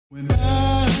When it's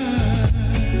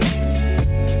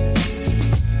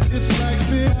like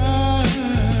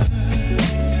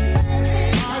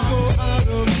I go out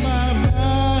of my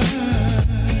mind.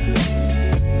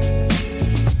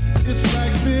 It's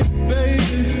like me,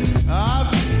 baby.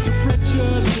 I've to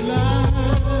picture the line.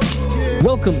 Yeah.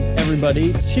 Welcome,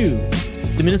 everybody, to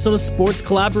the Minnesota Sports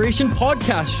Collaboration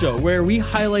Podcast Show, where we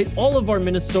highlight all of our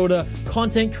Minnesota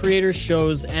content creators,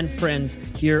 shows, and friends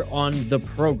here on the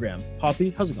program.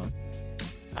 Poppy, how's it going?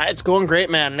 It's going great,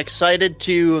 man. I'm excited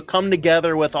to come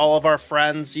together with all of our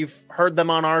friends. You've heard them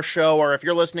on our show, or if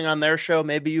you're listening on their show,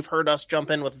 maybe you've heard us jump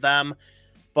in with them.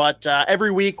 But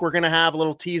every week, we're going to have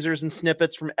little teasers and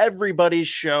snippets from everybody's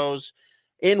shows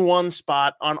in one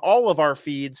spot on all of our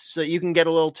feeds so that you can get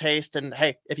a little taste. And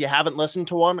hey, if you haven't listened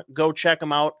to one, go check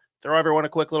them out. Throw everyone a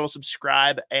quick little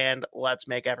subscribe, and let's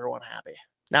make everyone happy.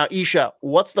 Now, Isha,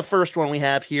 what's the first one we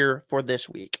have here for this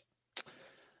week?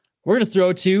 We're going to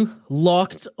throw to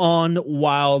Locked on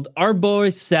Wild. Our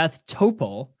boy Seth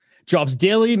Topol drops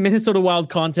daily Minnesota Wild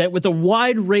content with a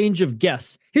wide range of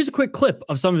guests. Here's a quick clip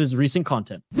of some of his recent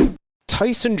content.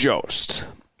 Tyson Jost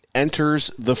enters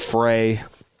the fray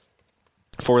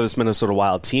for this Minnesota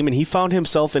Wild team, and he found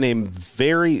himself in a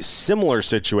very similar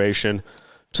situation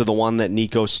to the one that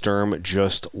Nico Sturm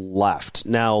just left.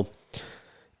 Now,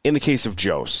 in the case of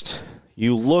Jost,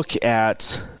 you look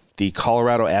at the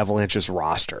Colorado Avalanche's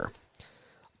roster.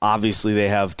 Obviously, they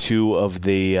have two of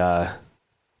the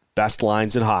best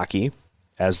lines in hockey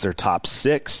as their top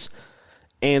six,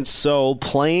 and so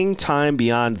playing time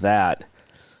beyond that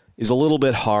is a little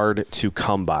bit hard to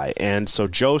come by. And so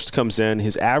Jost comes in.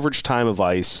 His average time of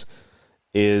ice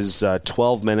is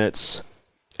 12 minutes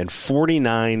and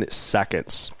 49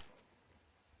 seconds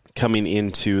coming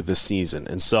into the season.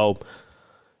 And so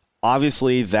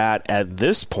obviously that at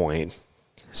this point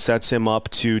sets him up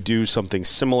to do something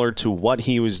similar to what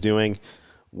he was doing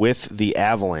with the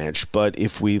Avalanche. But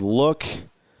if we look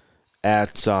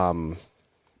at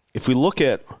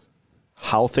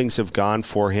how things have gone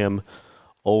for him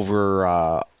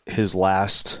over his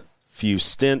last few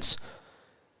stints,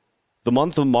 the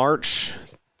month of March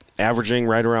averaging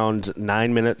right around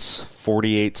 9 minutes,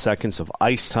 48 seconds of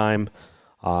ice time.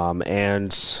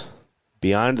 And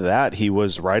beyond that, he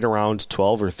was right around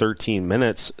 12 or 13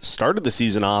 minutes. Started the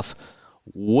season off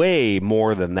way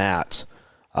more than that,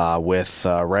 with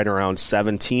right around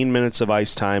 17 minutes of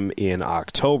ice time in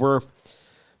October,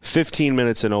 15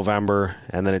 minutes in November,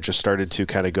 and then it just started to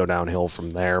kind of go downhill from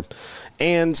there.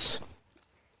 And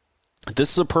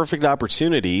this is a perfect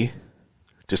opportunity,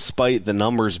 despite the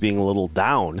numbers being a little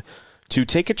down, to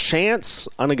take a chance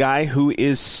on a guy who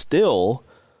is still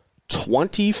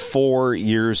 24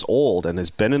 years old and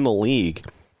has been in the league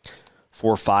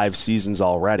for 5 seasons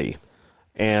already.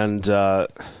 And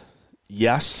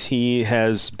yes, he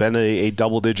has been a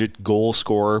double-digit goal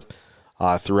scorer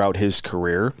throughout his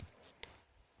career.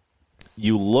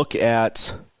 You look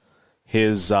at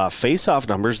his face-off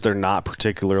numbers, they're not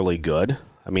particularly good.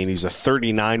 I mean, he's a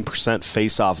 39%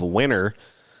 face-off winner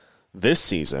this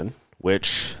season,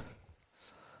 which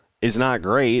is not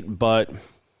great, but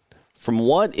from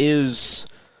what is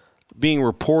being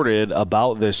reported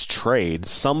about this trade,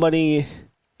 somebody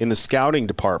in the scouting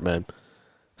department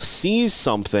sees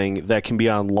something that can be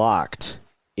unlocked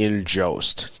in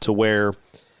Jost to where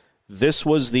this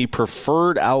was the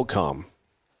preferred outcome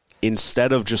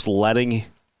instead of just letting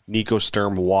Nico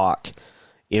Sturm walk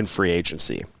in free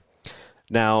agency.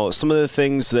 Now, some of the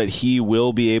things that he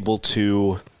will be able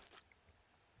to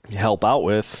help out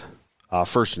with,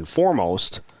 first and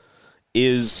foremost,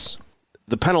 is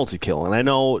the penalty kill. And I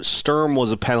know Sturm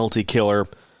was a penalty killer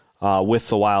with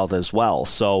the Wild as well.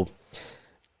 So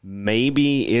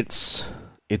maybe it's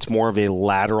more of a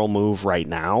lateral move right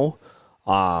now.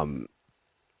 And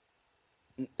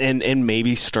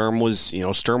maybe Sturm was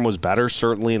better,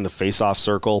 certainly in the face-off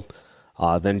circle,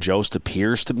 than Jost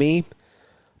appears to be.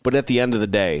 But at the end of the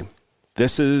day,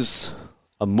 this is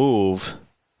a move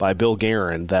by Bill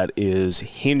Guerin that is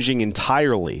hinging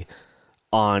entirely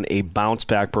on a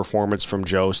bounce-back performance from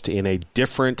Jost in a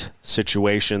different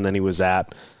situation than he was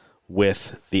at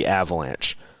with the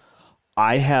Avalanche.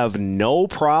 I have no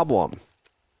problem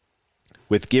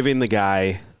with giving the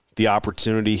guy the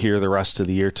opportunity here the rest of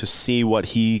the year to see what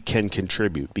he can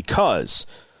contribute, because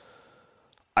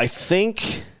I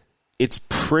think it's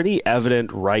pretty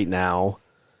evident right now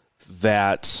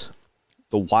that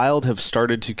the Wild have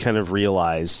started to kind of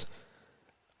realize,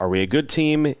 are we a good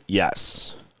team?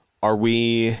 Yes. Are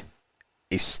we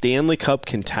a Stanley Cup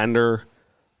contender?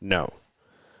 No.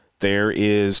 There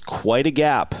is quite a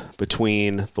gap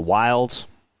between the Wild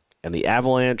and the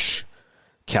Avalanche,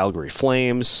 Calgary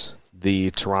Flames, the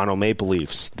Toronto Maple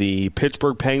Leafs, the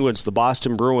Pittsburgh Penguins, the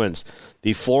Boston Bruins,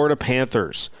 the Florida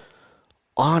Panthers,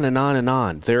 on and on and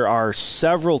on. There are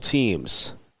several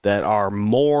teams that are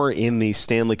more in the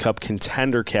Stanley Cup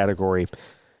contender category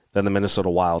than the Minnesota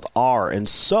Wild are. And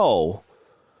so,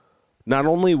 not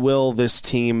only will this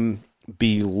team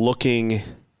be looking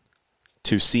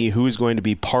to see who's going to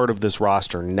be part of this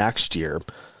roster next year,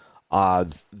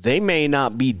 they may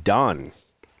not be done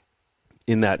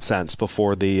in that sense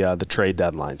before the trade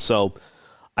deadline. So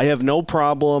I have no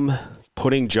problem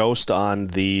putting Jost on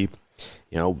the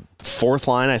fourth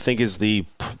line. I think is the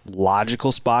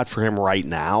logical spot for him right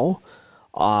now.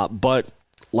 But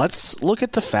let's look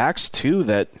at the facts too,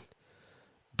 that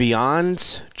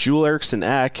beyond Joel Eriksson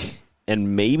Ek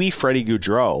and maybe Freddie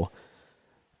Gaudreau,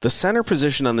 the center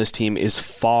position on this team is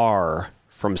far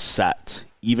from set,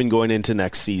 even going into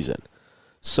next season.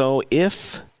 So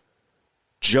if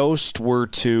Jost were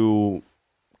to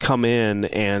come in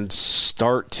and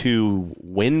start to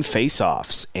win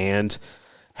faceoffs and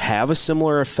have a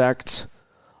similar effect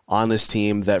on this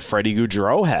team that Freddie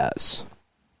Gaudreau has,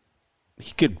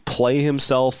 he could play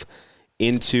himself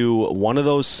into one of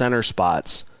those center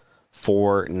spots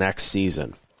for next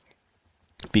season.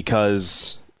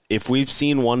 Because if we've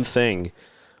seen one thing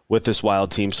with this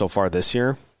Wild team so far this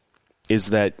year,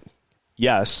 is that,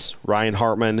 yes, Ryan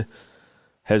Hartman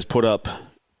has put up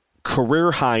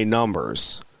career-high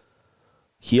numbers.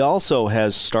 He also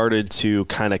has started to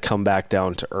kind of come back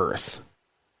down to earth.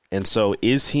 And so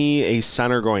is he a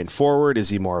center going forward? Is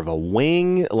he more of a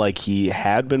wing like he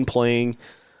had been playing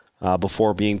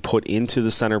before being put into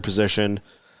the center position?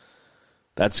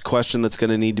 That's a question that's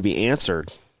going to need to be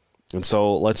answered. And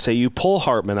so let's say you pull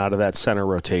Hartman out of that center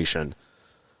rotation.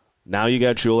 Now you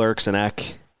got Joel Eriksson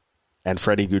Ek and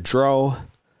Freddie Gaudreau.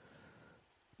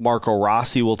 Marco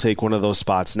Rossi will take one of those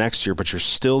spots next year, but you're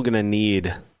still going to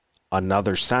need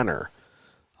another center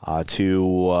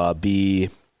to be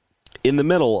in the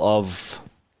middle of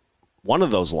one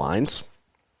of those lines.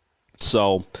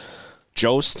 So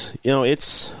Jost,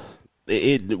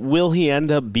 will he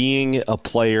end up being a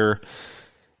player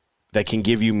that can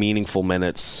give you meaningful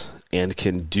minutes and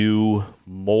can do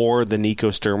more than Nico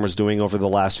Sturm was doing over the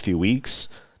last few weeks?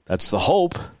 That's the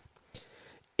hope.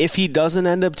 If he doesn't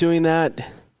end up doing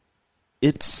that,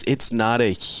 it's not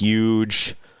a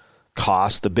huge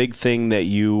cost. The big thing that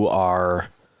you are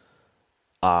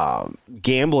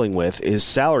gambling with is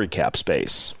salary cap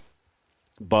space.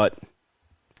 But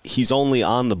he's only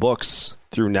on the books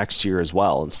through next year as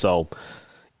well. And so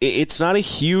it's not a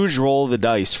huge roll of the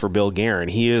dice for Bill Guerin.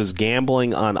 He is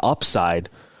gambling on upside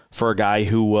for a guy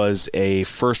who was a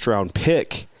first-round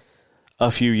pick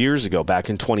a few years ago, back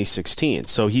in 2016.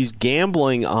 So he's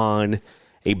gambling on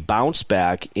a bounce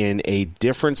back in a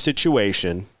different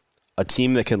situation, a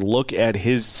team that can look at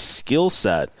his skill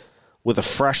set with a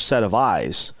fresh set of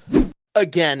eyes.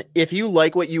 Again, if you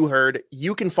like what you heard,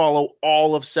 you can follow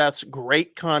all of Seth's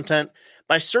great content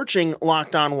by searching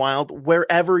Locked On Wild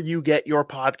wherever you get your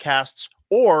podcasts,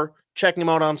 or checking him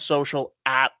out on social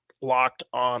at Locked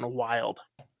On Wild.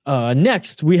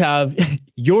 Next, we have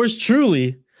yours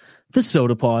truly, the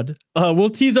Soda Pod. We'll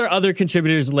tease our other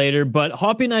contributors later, but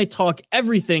Hoppy and I talk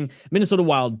everything Minnesota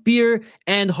Wild beer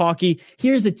and hockey.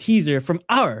 Here's a teaser from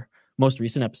our most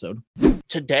recent episode.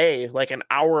 Today, like an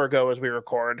hour ago as we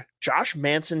record, Josh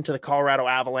Manson to the Colorado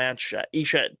Avalanche.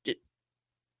 Isha,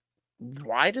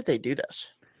 why did they do this?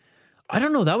 I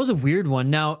don't know. That was a weird one.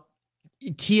 Now,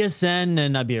 TSN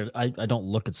and I don't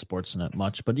look at Sportsnet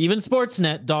much, but even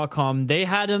Sportsnet.com, they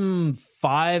had him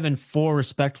 5 and 4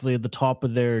 respectively at the top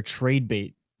of their trade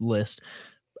bait list,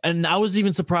 and I was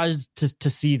even surprised to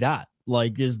see that.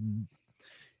 Like, is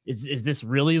this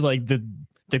really like the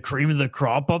cream of the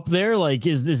crop up there? Like,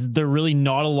 is there really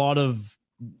not a lot of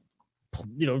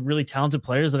really talented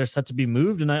players that are set to be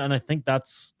moved? And I think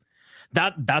that's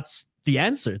the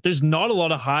answer. There's not a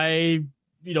lot of high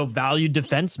valued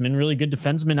defensemen, really good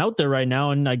defensemen out there right now.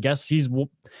 And I guess the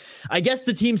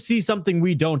team sees something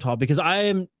we don't, because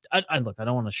I don't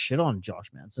want to shit on Josh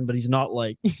Manson, but he's not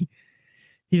like,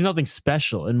 he's nothing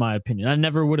special in my opinion. I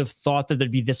never would have thought that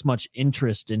there'd be this much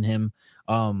interest in him,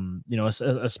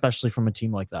 especially from a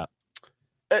team like that.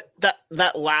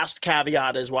 That last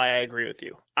caveat is why I agree with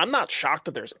you. I'm not shocked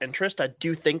that there's interest. I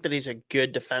do think that he's a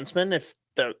good defenseman if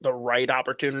the right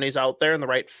opportunities out there and the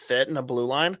right fit in a blue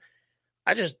line.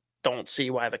 I just don't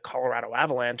see why the Colorado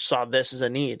Avalanche saw this as a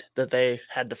need that they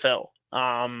had to fill.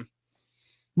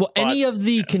 Any of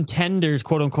the contenders,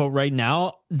 quote unquote, right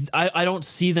now, I don't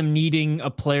see them needing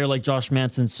a player like Josh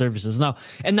Manson's services now.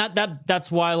 And that's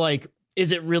why, like,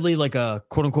 is it really like a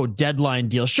quote unquote deadline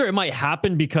deal? Sure, it might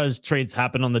happen because trades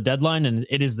happen on the deadline and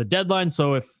it is the deadline.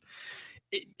 So if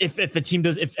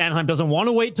Anaheim doesn't want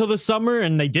to wait till the summer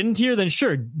and they didn't here, then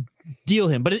sure, deal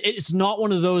him. But it's not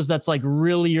one of those that's like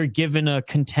really you're given a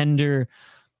contender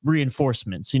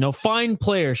reinforcements, fine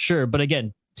player, sure. But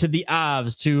again, to the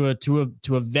Avs,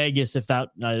 to a Vegas, if that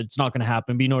it's not going to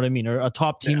happen, but you know what I mean, or a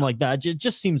top team like that, it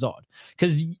just seems odd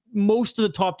because most of the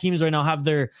top teams right now have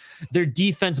their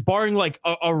defense, barring like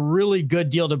a really good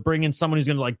deal to bring in someone who's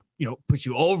going to push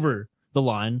you over the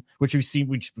line, which we've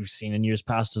seen in years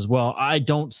past as well. I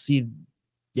don't see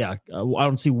why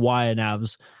an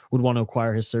Avs would want to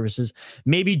acquire his services.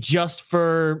 Maybe just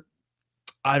for,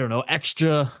 I don't know,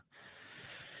 extra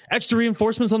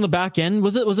reinforcements on the back end.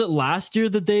 Was it last year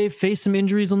that they faced some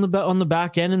injuries on the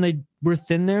back end and they were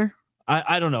thin there?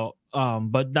 I don't know.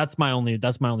 But that's my only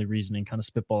reasoning, kind of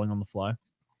spitballing on the fly.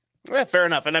 Yeah, fair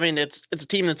enough. And I mean, it's a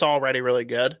team that's already really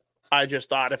good. I just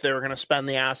thought if they were going to spend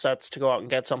the assets to go out and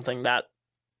get something that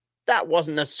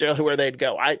wasn't necessarily where they'd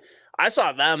go. I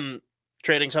saw them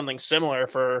trading something similar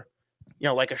for,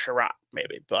 like a Sherratt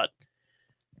maybe, but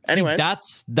anyways.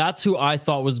 See, that's who I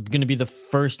thought was going to be the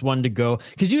first one to go.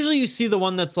 Because usually you see the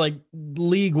one that's like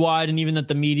league wide and even that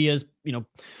the media is,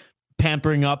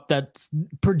 pampering up, that's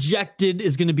projecting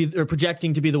to be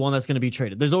the one that's going to be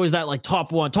traded. There's always that like top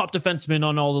defenseman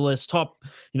on all the lists, top,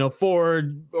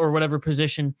 forward or whatever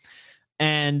position.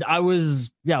 And I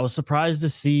was surprised to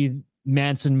see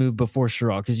Manson move before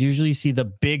Sherratt, because usually you see the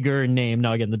bigger name.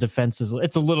 Now again, the defense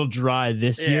it's a little dry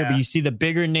this year, but you see the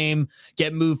bigger name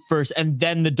get moved first, and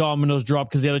then the dominoes drop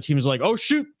because the other team is like, oh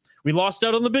shoot, we lost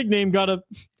out on the big name, gotta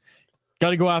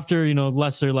go after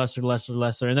lesser,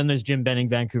 and then there's Jim Benning,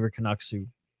 Vancouver Canucks, who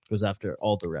goes after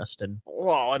all the rest. And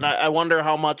I wonder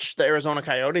how much the Arizona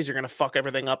Coyotes are going to fuck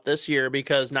everything up this year,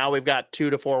 because now we've got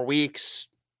 2 to 4 weeks.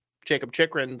 Jacob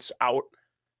Chikrin's out.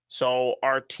 So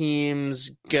our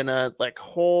team's gonna like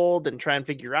hold and try and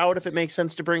figure out if it makes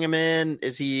sense to bring him in.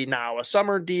 Is he now a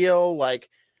summer deal? Like,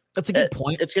 that's a good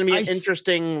point. It's gonna be an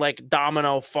interesting like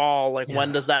domino fall. Like,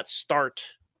 when does that start?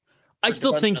 I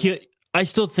still think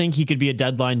he could be a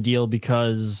deadline deal,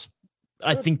 because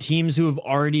I think teams who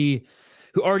already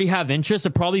have interest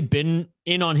have probably been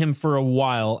in on him for a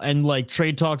while, and like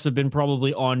trade talks have been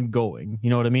probably ongoing. You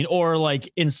know what I mean? Or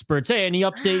like in spurts, hey, any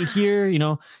update here?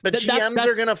 But GMs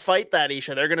are going to fight that,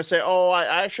 Isha. They're going to say, oh,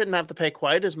 I shouldn't have to pay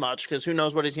quite as much, because who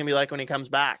knows what he's going to be like when he comes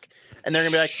back. And they're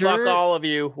going to be like, fuck all of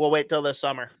you. We'll wait till this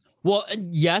summer. Well,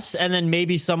 yes. And then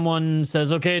maybe someone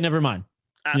says, okay, never mind.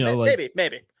 Maybe.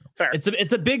 Fair.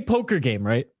 It's a big poker game,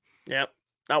 right? Yep.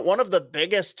 Now, one of the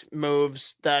biggest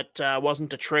moves that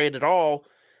wasn't a trade at all,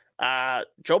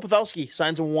 Joe Pavelski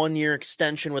signs a 1-year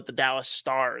extension with the Dallas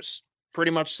Stars,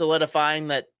 pretty much solidifying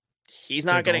that he's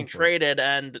not getting traded,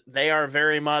 and they are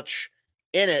very much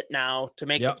in it now to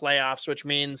make the playoffs, which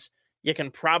means you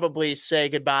can probably say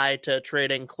goodbye to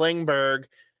trading Klingberg,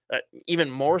 even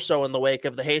more so in the wake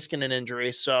of the Heiskanen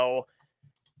injury. So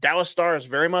Dallas Stars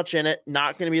very much in it,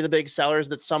 not going to be the big sellers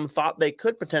that some thought they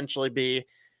could potentially be.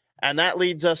 And that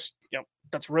leads us,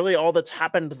 that's really all that's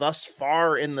happened thus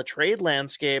far in the trade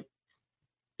landscape.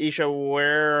 Isha,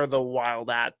 where are the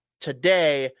Wild at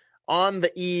today on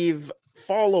the eve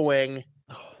following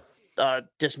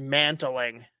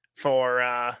dismantling for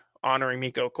honoring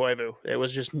Mikko Koivu? It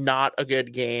was just not a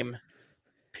good game,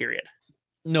 period.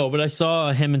 No, but I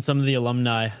saw him and some of the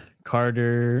alumni,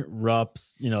 Carter,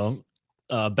 Rups,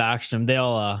 Backstrom. They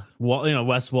all,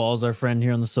 Wes Walls, our friend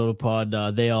here on the Soda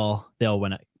Pod, they all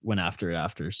went after it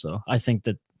after. So I think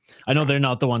that, I know they're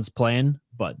not the ones playing,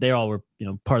 but they all were,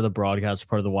 part of the broadcast,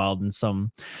 part of the Wild in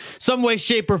some way,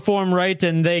 shape, or form, right?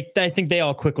 And I think they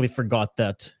all quickly forgot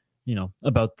that,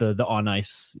 about the on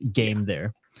ice game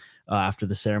there after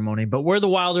the ceremony. But where the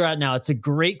Wild are at now, it's a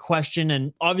great question,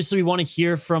 and obviously we want to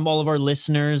hear from all of our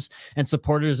listeners and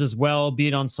supporters as well, be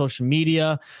it on social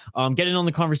media. Get in on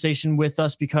the conversation with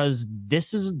us, because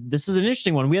this is an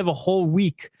interesting one. We have a whole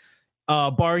week.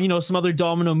 Bar, some other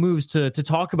domino moves to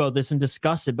talk about this and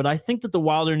discuss it. But I think that the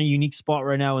Wild are in a unique spot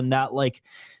right now in that, like,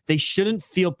 they shouldn't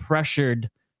feel pressured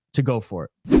to go for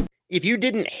it. If you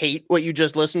didn't hate what you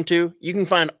just listened to, you can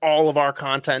find all of our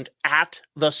content at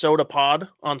The Soda Pod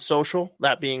on social,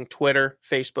 that being Twitter,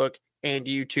 Facebook, and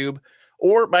YouTube,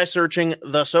 or by searching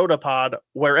The Soda Pod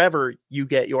wherever you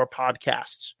get your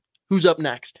podcasts. Who's up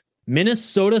next?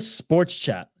 Minnesota Sports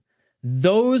Chat.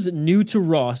 Those new to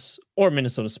Ross or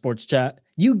Minnesota Sports Chat,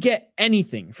 you get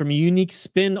anything from a unique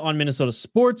spin on Minnesota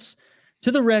sports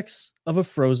to the Rex of a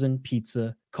frozen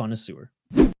pizza connoisseur.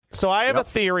 So I have a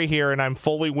theory here, and I'm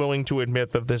fully willing to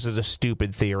admit that this is a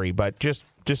stupid theory, but just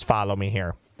follow me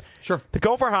here. Sure. The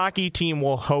Gopher hockey team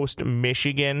will host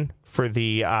Michigan for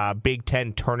the Big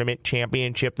Ten Tournament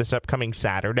Championship this upcoming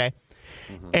Saturday.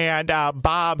 And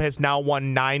Bob has now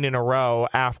won 9 in a row.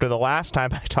 After the last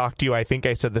time I talked to you, I think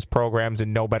I said this program's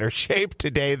in no better shape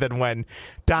today than when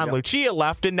Don Lucia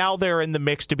left, and now they're in the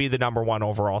mix to be the number 1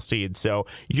 overall seed. So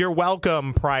you're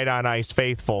welcome, Pride on Ice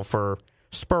faithful, for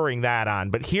spurring that on.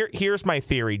 But here's my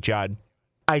theory, Judd.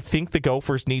 I think the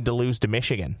Gophers need to lose to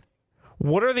Michigan.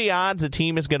 What are the odds a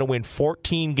team is going to win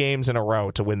 14 games in a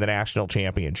row to win the national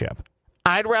championship?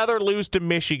 I'd rather lose to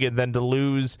Michigan than to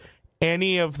lose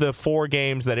any of the 4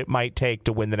 games that it might take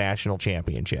to win the national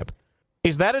championship.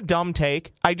 Is that a dumb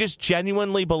take? I just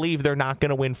genuinely believe they're not going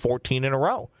to win 14 in a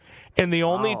row. And the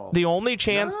only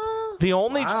chance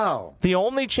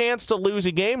to lose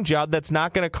a game, Judd, that's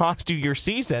not going to cost you your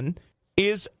season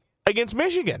is against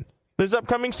Michigan this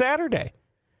upcoming Saturday.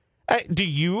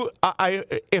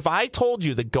 If I told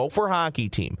you the Gopher hockey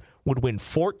team would win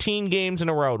 14 games in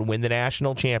a row to win the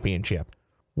national championship,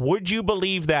 would you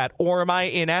believe that? Or am I,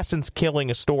 in essence,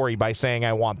 killing a story by saying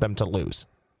I want them to lose?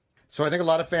 So I think a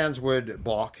lot of fans would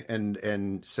balk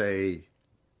and say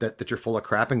that you're full of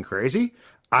crap and crazy.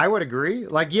 I would agree.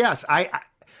 Like, yes, I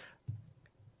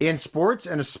in sports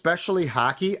and especially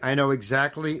hockey, I know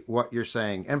exactly what you're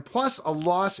saying. And plus a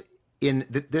loss in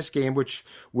this game, which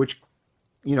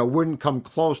wouldn't come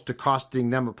close to costing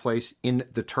them a place in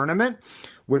the tournament,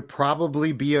 would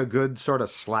probably be a good sort of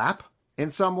slap in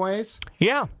some ways.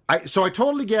 Yeah. I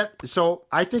totally get. So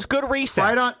I think it's a good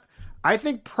reset. I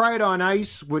think Pride on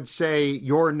Ice would say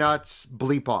you're nuts,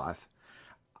 bleep off.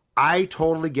 I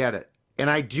totally get it. And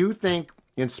I do think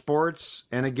in sports,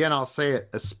 and again, I'll say it,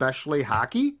 especially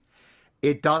hockey,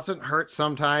 it doesn't hurt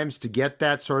sometimes to get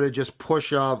that sort of just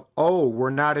push of, oh, we're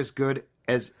not as good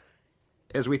as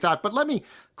we thought. But let me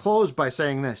close by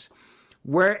saying this.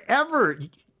 Wherever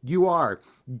you are,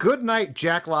 good night,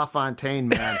 Jack LaFontaine,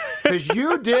 man. Because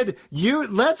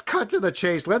let's cut to the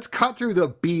chase. Let's cut through the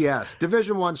BS.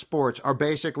 Division I sports are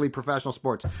basically professional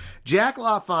sports. Jack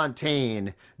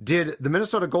LaFontaine did the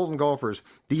Minnesota Golden Gophers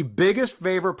the biggest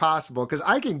favor possible, because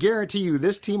I can guarantee you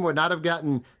this team would not have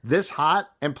gotten this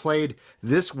hot and played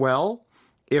this well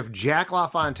if Jack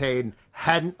LaFontaine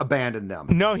hadn't abandoned them.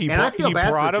 No, he brought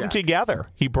them together.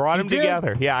 He brought them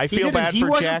together. Yeah, I feel bad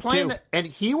for Jack, too. And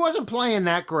he wasn't playing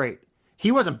that great.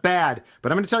 He wasn't bad,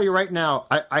 but I'm going to tell you right now,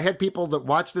 I had people that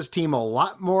watch this team a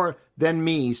lot more than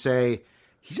me say,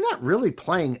 he's not really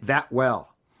playing that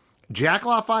well. Jack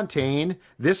LaFontaine,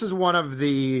 this is one of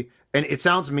the, and it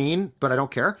sounds mean, but I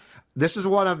don't care. This is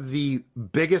one of the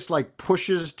biggest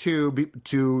pushes to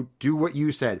do what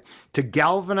you said, to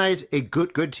galvanize a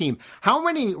good team. How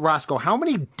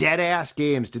many dead ass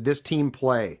games did this team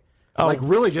play? Oh,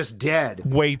 really just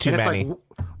dead. Way too many.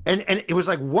 And it was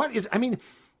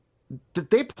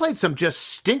they played some just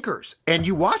stinkers, and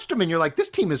you watched them and you're like, this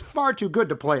team is far too good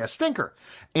to play a stinker.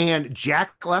 And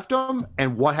Jack left them,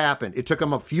 and what happened? It took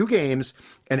them a few games,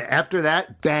 and after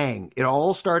that, bang, it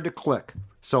all started to click.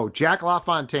 So, Jack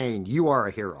LaFontaine, you are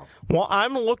a hero. Well,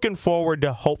 I'm looking forward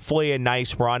to hopefully a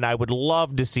nice run. I would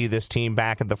love to see this team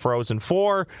back at the Frozen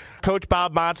Four. Coach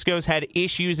Bob Motzko's had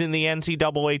issues in the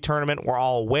NCAA tournament. We're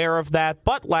all aware of that.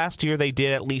 But last year, they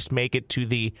did at least make it to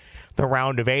the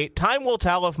round of 8. Time will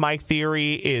tell if my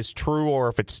theory is true or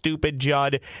if it's stupid,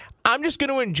 Judd. I'm just going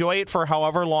to enjoy it for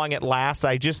however long it lasts.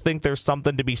 I just think there's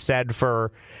something to be said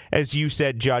for, as you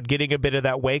said, Judd, getting a bit of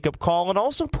that wake-up call, and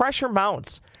also pressure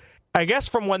mounts. I guess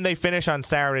from when they finish on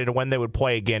Saturday to when they would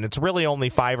play again, it's really only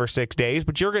 5 or 6 days,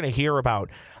 but you're going to hear about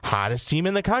hottest team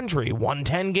in the country, won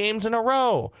 10 games in a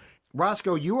row.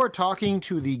 Roscoe, you are talking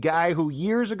to the guy who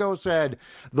years ago said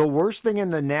the worst thing in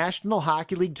the National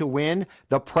Hockey League to win,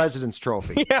 the President's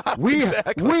Trophy. Yeah,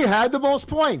 exactly. We had the most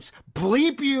points.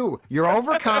 Bleep you. You're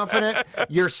overconfident.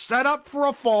 You're set up for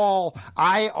a fall.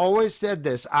 I always said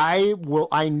this. I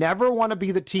never want to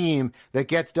be the team that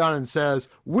gets done and says,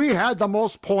 we had the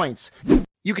most points.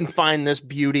 You can find this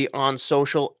beauty on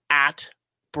social at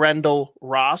Brendel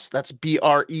Ross. That's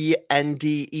BRENDEL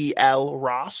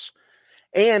Ross.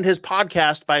 And his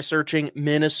podcast by searching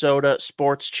Minnesota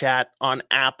Sports Chat on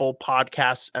Apple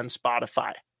Podcasts and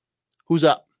Spotify. Who's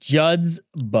up? Judd's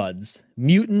Buds.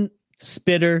 Mutant,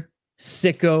 Spitter,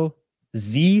 Sicko,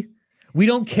 Z. We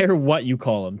don't care what you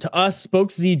call him. To us,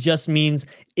 Spoke Z just means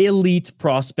elite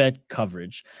prospect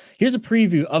coverage. Here's a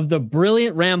preview of the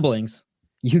brilliant ramblings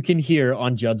you can hear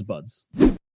on Judd's Buds.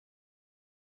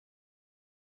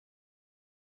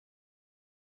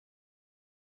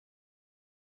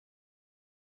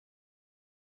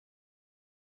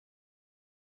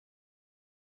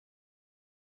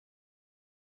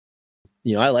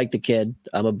 I like the kid.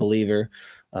 I'm a believer.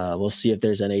 We'll see if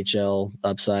there's NHL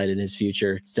upside in his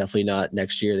future. It's definitely not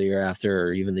next year, the year after,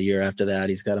 or even the year after that.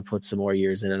 He's got to put some more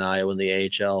years in Iowa in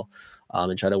the AHL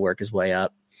and try to work his way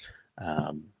up.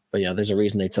 But, there's a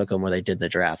reason they took him where they did the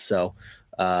draft. So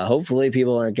hopefully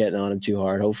people aren't getting on him too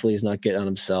hard. Hopefully he's not getting on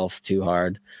himself too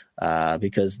hard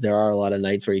because there are a lot of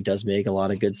nights where he does make a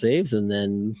lot of good saves and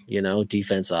then,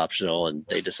 defense optional and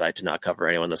they decide to not cover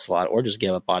anyone in the slot or just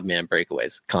give up odd man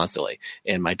breakaways constantly.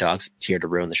 And my dog's here to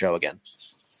ruin the show again.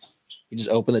 He just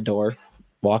opened the door,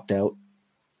 walked out,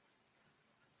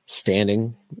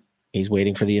 standing. He's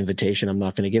waiting for the invitation. I'm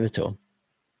not going to give it to him.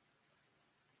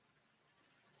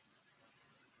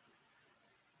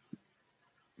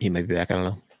 He might be back. I don't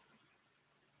know.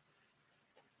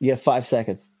 You have 5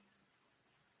 seconds.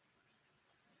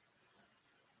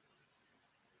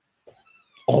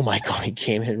 Oh my God, he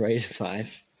came in right at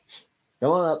 5. Come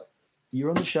on up. You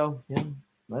run the show. Yeah,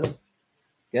 let him.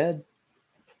 Good.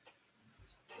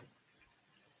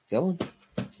 Come on.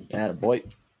 Attaboy.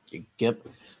 You get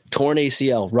torn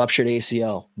ACL, ruptured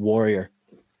ACL, warrior.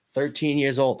 13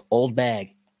 years old, old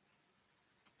bag.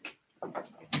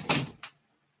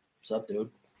 What's up, dude?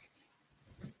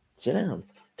 Sit down.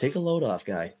 Take a load off,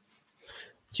 guy.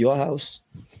 It's your house.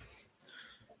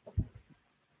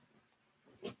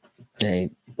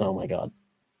 Hey, oh my God.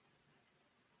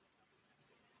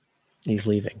 He's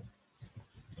leaving.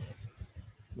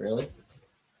 Really?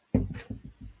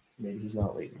 Maybe he's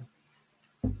not leaving.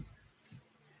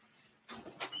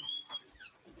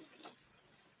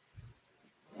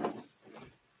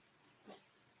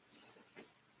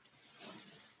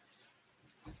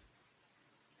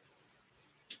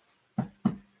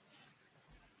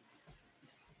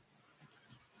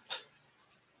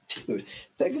 Dude,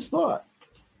 pick a spot.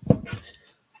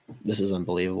 This is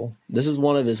unbelievable. This is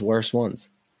one of his worst ones.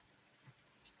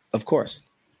 Of course.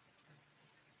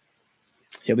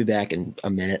 He'll be back in a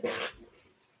minute.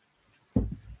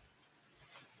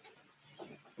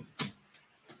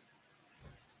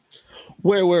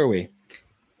 Where were we?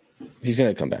 He's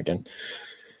going to come back in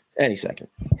any second.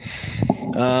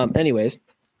 Anyways,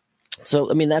 so,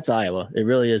 that's Iowa. It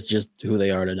really is just who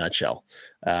they are in a nutshell.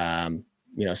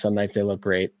 Some nights they look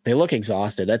great. They look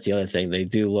exhausted. That's the other thing. They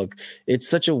do look – it's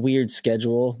such a weird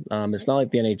schedule. It's not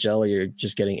like the NHL where you're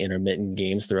just getting intermittent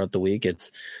games throughout the week.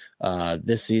 It's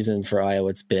this season for Iowa,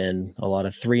 it's been a lot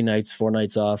of 3 nights, 4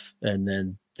 nights off, and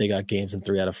then they got games in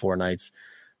 3 out of 4 nights.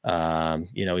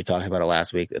 We talked about it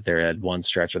last week that they had one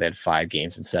stretch where they had 5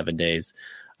 games in 7 days.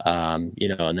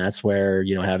 And that's where,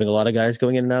 having a lot of guys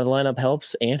going in and out of the lineup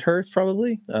helps and hurts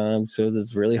probably. So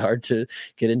it's really hard to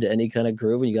get into any kind of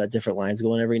groove when you got different lines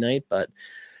going every night. But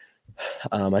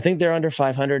I think they're under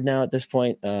 500 now at this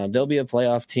point. They'll be a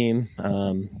playoff team.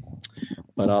 And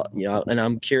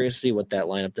I'm curious to see what that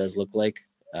lineup does look like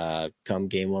come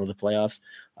game 1 of the playoffs.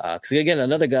 Because again,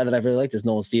 another guy that I've really liked is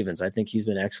Nolan Stevens. I think he's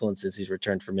been excellent since he's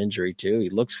returned from injury too. He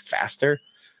looks faster.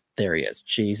 There he is.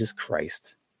 Jesus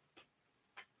Christ.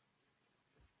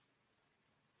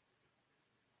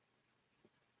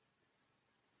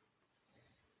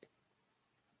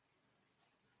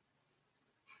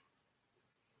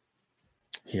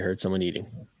 He heard someone eating.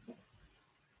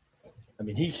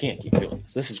 He can't keep doing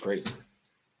this. This is crazy.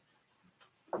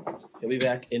 He'll be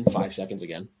back in 5 seconds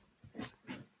again.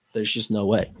 There's just no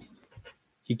way.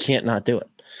 He can't not do it.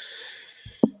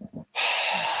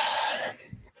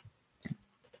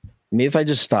 Maybe if I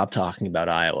just stop talking about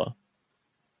Iowa.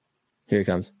 Here he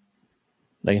comes.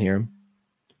 I can hear him.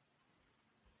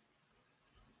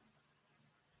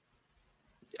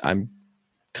 I'm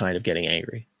kind of getting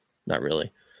angry. Not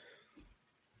really.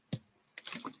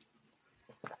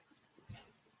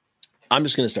 I'm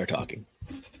just going to start talking.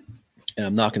 And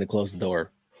I'm not going to close the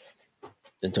door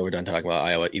until we're done talking about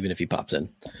Iowa, even if he pops in.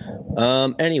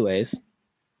 Anyways,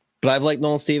 but I've liked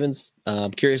Nolan Stevens.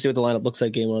 I'm curious to see what the lineup looks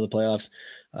like game 1 of the playoffs.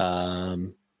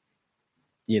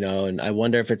 And I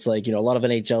wonder if it's like, a lot of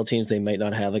NHL teams, they might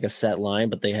not have like a set line,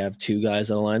 but they have 2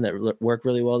 guys on a line that work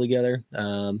really well together.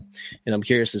 And I'm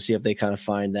curious to see if they kind of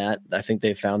find that. I think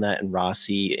they found that in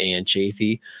Rossi and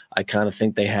Chaffee. I kind of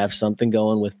think they have something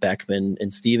going with Beckman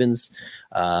and Stevens.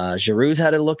 Giroux's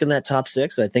had a look in that top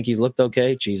 6. I think he's looked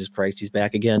okay. Jesus Christ, he's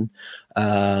back again.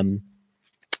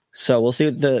 So we'll see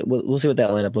what that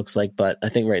lineup looks like. But I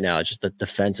think right now it's just the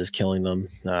defense is killing them.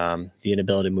 The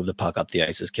inability to move the puck up the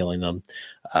ice is killing them.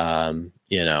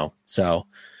 So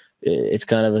it's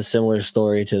kind of a similar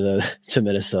story to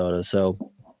Minnesota.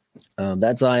 So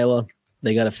that's Iowa.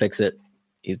 They got to fix it.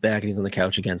 He's back and he's on the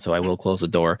couch again. So I will close the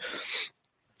door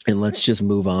and let's just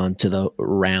move on to the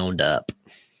roundup.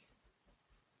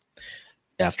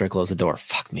 After I close the door,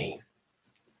 fuck me.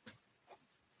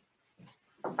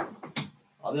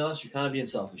 I'll be honest, you're kind of being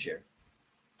selfish here.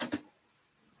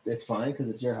 It's fine because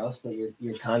it's your house, but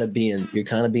you're kind of being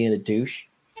a douche.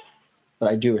 But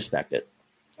I do respect it.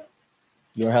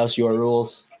 Your house, your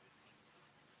rules.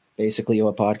 Basically,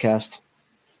 your podcast.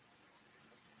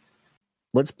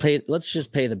 Let's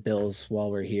just pay the bills while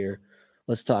we're here.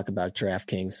 Let's talk about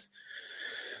DraftKings.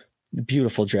 The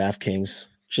beautiful DraftKings.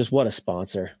 Just what a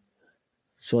sponsor.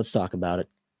 So let's talk about it.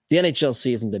 The NHL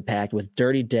season has been packed with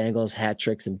dirty dangles, hat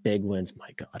tricks, and big wins.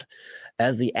 My God.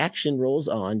 As the action rolls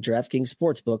on, DraftKings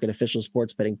Sportsbook, an official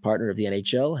sports betting partner of the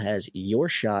NHL, has your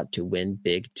shot to win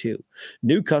big too.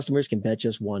 New customers can bet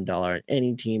just $1 on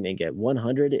any team and get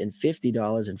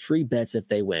 $150 in free bets if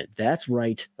they win. That's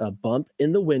right. A bump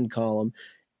in the win column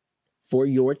for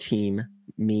your team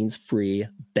means free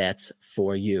bets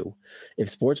for you.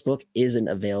 If Sportsbook isn't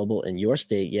available in your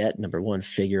state yet, number one,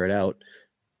 figure it out.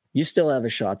 You still have a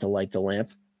shot to light the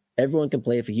lamp. Everyone can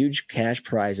play for huge cash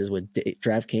prizes with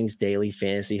DraftKings daily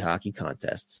fantasy hockey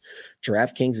contests.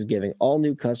 DraftKings is giving all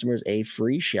new customers a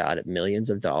free shot at millions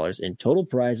of dollars in total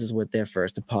prizes with their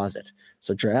first deposit.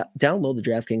 So download the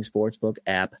DraftKings Sportsbook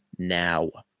app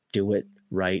now. Do it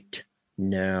right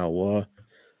now.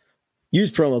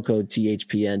 Use promo code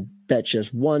THPN. Bet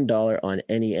just $1 on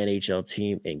any NHL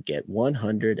team and get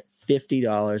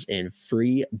 $150 in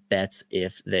free bets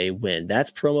if they win. That's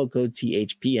promo code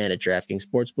THPN at DraftKings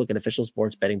Sportsbook, an official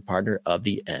sports betting partner of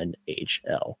the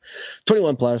NHL.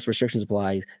 21 plus, restrictions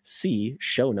apply. See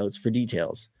show notes for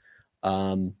details.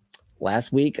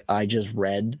 Last week, I just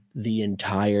read the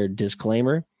entire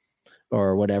disclaimer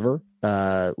or whatever,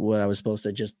 what I was supposed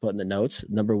to just put in the notes.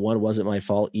 Number one, wasn't my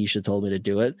fault. Isha told me to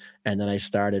do it. And then I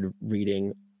started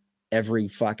reading every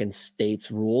fucking state's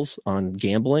rules on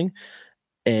gambling.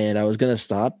 And I was going to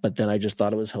stop, but then I just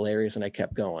thought it was hilarious and I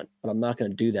kept going. But I'm not going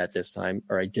to do that this time,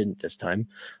 or I didn't this time,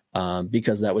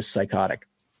 because that was psychotic.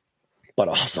 But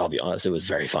also, I'll be honest, it was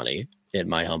very funny, in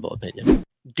my humble opinion.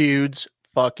 Dudes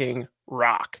fucking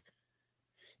rock.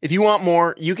 If you want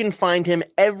more, you can find him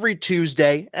every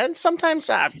Tuesday. And sometimes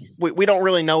we don't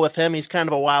really know with him. He's kind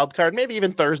of a wild card, maybe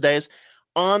even Thursdays,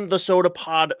 on the Soda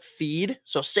Pod feed.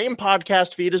 So same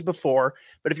podcast feed as before.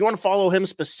 But if you want to follow him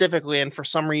specifically, and for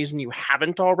some reason you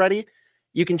haven't already,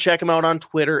 you can check him out on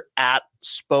Twitter at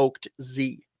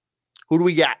SpokedZ. Who do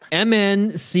we got?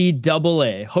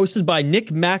 MNCAA, hosted by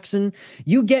Nick Maxon.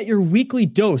 You get your weekly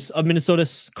dose of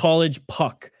Minnesota's college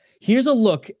puck. Here's a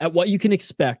look at what you can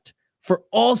expect for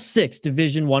all 6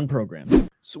 Division I programs.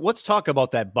 So let's talk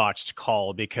about that botched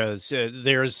call, because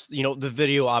there's, the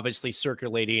video obviously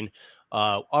circulating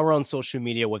around social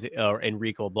media with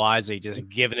Enrico Blase just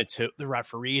giving it to the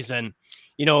referees. And,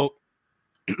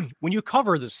 when you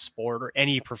cover the sport or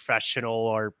any professional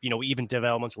or, even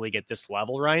developmental league at this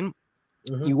level, Ryan,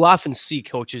 you often see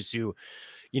coaches who,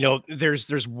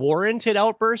 there's warranted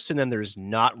outbursts and then there's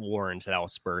not warranted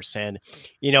outbursts. And,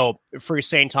 for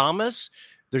St. Thomas,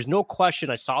 there's no question.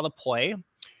 I saw the play.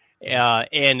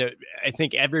 And I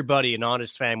think everybody, an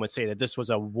honest fan, would say that this was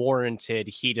a warranted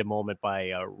heated moment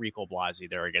by Rico Blasi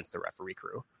there against the referee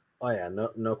crew. Oh yeah,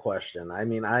 no question. I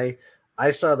mean, I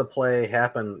saw the play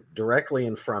happen directly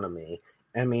in front of me.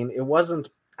 I mean, I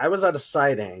was at a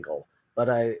side angle, but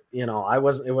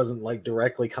it wasn't like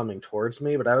directly coming towards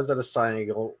me, but I was at a side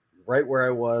angle right where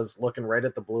I was looking right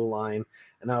at the blue line.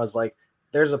 And I was like,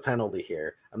 there's a penalty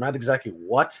here. I'm not exactly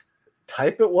what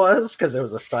type it was because it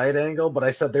was a side angle, but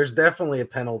I said there's definitely a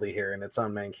penalty here and it's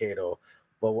on Mankato,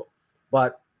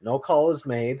 but no call is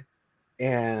made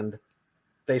and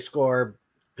they score.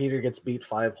 Peter gets beat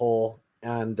 5-hole,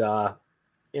 and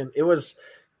it was,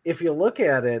 if you look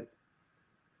at it,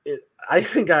 I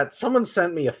even got someone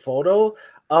sent me a photo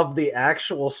of the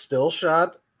actual still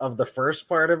shot of the first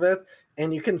part of it,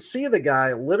 and you can see the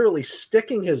guy literally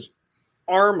sticking his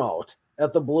arm out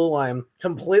at the blue line,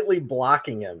 completely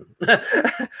blocking him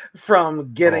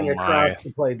from getting across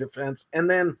to play defense. And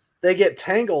then they get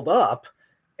tangled up,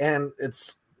 and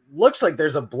looks like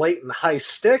there's a blatant high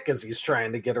stick as he's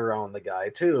trying to get around the guy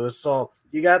too. So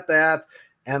you got that,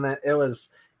 and then it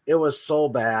was so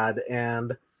bad.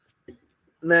 And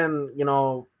then,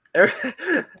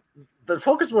 the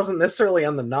focus wasn't necessarily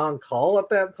on the non-call at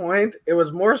that point. It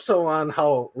was more so on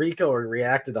how Rico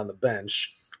reacted on the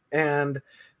bench. And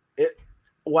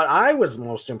what I was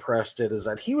most impressed at is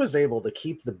that he was able to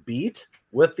keep the beat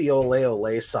with the Ole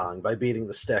Ole song by beating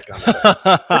the stick on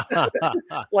it.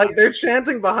 Like, they're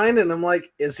chanting behind it, and I'm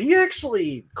like, is he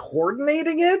actually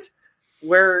coordinating it?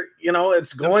 Where,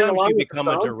 it's going Sometimes along you with become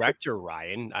the a song? Director,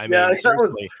 Ryan. I mean, Yeah,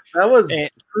 seriously. that was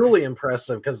truly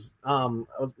impressive because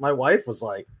my wife was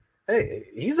like, hey,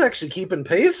 he's actually keeping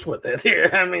pace with it here.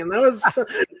 I mean, that was,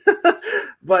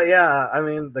 but yeah, I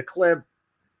mean, the clip,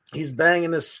 He's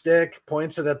banging his stick,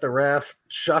 points it at the ref,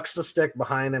 shucks the stick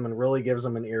behind him, and really gives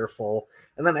him an earful.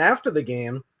 And then after the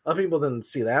game, a lot of people didn't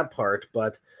see that part,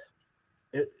 but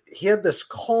he had this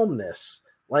calmness,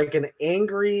 like an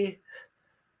angry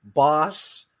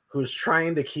boss who's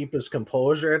trying to keep his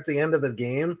composure at the end of the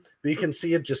game, but you can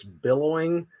see it just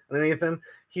billowing underneath him.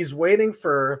 He's waiting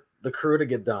for the crew to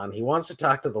get done. He wants to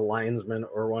talk to the linesman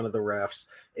or one of the refs,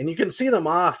 and you can see them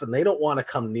off, and they don't want to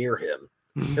come near him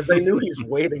because they knew he's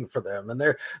waiting for them, and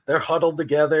they're huddled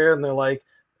together, and they're like,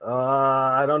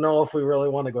 I don't know if we really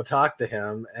want to go talk to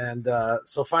him. And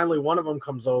so finally one of them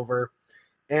comes over,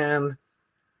 and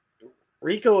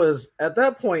Rico is at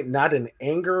that point not in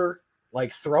anger,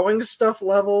 like throwing stuff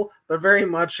level, but very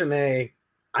much in a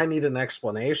I need an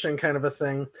explanation kind of a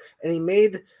thing. And he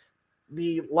made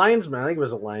the linesman, I think it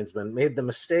was a linesman, made the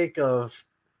mistake of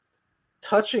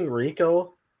touching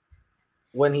Rico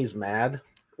when he's mad,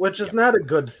 which is not a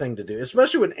good thing to do,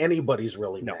 especially when anybody's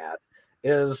really mad,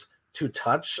 is to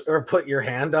touch or put your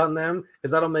hand on them,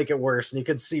 because that'll make it worse. And you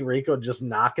could see Rico just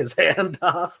knock his hand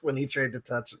off when he tried to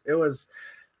touch it.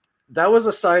 That was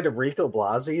a side of Rico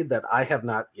Blasi that I have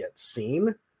not yet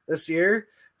seen this year.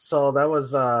 So that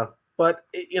was, but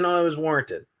it was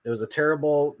warranted. It was a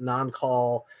terrible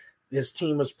non-call. His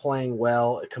team was playing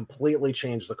well. It completely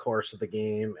changed the course of the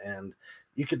game, and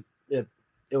it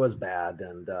was bad.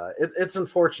 And it's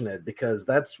unfortunate because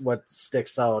that's what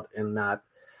sticks out, and not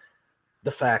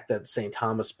the fact that St.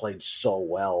 Thomas played so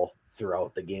well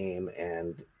throughout the game.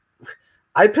 And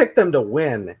I picked them to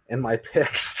win in my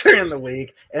picks during the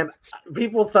week, and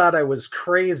people thought I was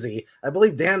crazy. I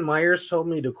believe Dan Myers told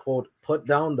me to, quote, put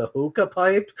down the hookah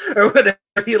pipe or whatever.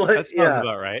 That sounds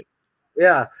about right.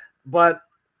 Yeah, but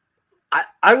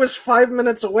I was 5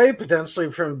 minutes away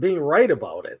potentially from being right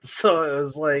about it. So it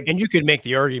was like... And you could make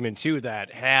the argument, too,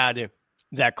 that had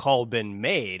that call been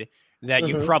made, that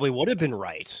you probably would have been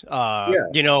right.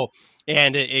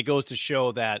 And it goes to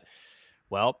show that,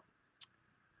 well...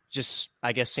 just,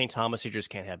 I guess St. Thomas, you just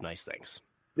can't have nice things.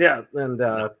 Yeah, and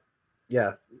I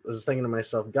was thinking to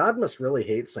myself, God must really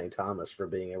hate St. Thomas for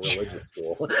being a religious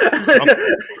school,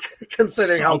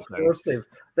 considering how close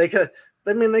they could.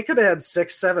 I mean, they could have had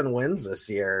 6-7 wins this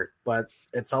year, but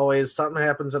it's always something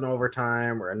happens in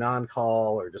overtime or a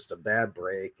non-call or just a bad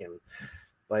break.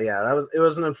 But yeah, it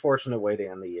was an unfortunate way to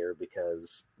end the year,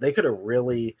 because they could have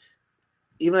really,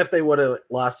 even if they would have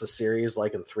lost the series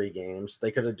like in 3 games, they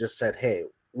could have just said, hey,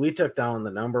 we took down the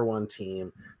number 1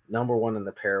 team, number 1 in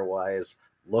the pairwise.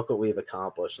 Look what we've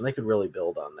accomplished. And they could really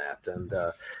build on that. And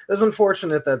it was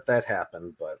unfortunate that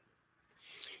happened, but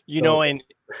and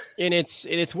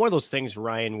it's one of those things,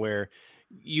 Ryan, where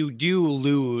you do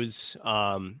lose,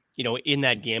 in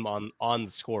that game on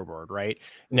the scoreboard, right?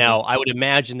 Mm-hmm. Now, I would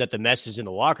imagine that the message in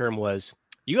the locker room was,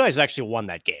 you guys actually won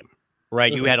that game,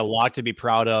 right? Mm-hmm. You had a lot to be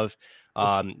proud of.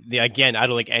 Again, I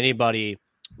don't think anybody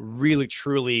really,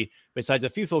 truly, besides a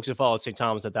few folks who followed St.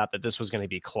 Thomas, that thought that this was going to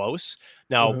be close.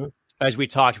 Now, as we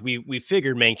talked, we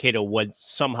figured Mankato would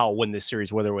somehow win this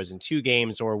series, whether it was in 2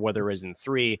 games or whether it was in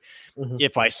 3.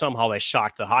 If they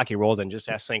shocked the hockey world, then just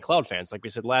ask St. Cloud fans. Like we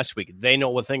said last week, they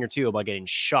know a thing or two about getting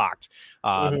shocked.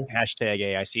 Hashtag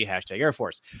AIC, hashtag Air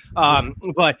Force.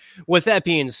 But with that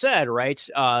being said, right,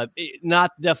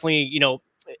 not definitely,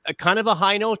 a kind of a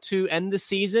high note to end the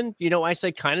season. I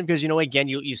say kind of because, again,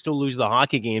 you still lose the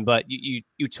hockey game, but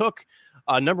you took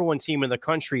number 1 team in the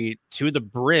country to the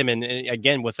brim. And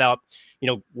again, without,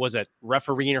 was it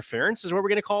referee interference is what we're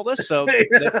going to call this? So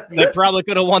they probably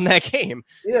could have won that game.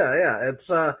 Yeah.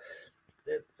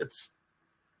 It's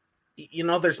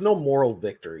there's no moral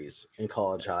victories in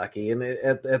college hockey and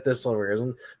at this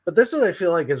level. But this is, I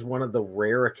feel like, is one of the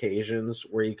rare occasions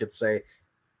where you could say,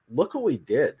 look what we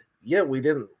did. Yeah, we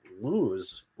didn't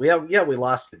lose. We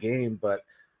lost the game, but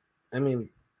I mean,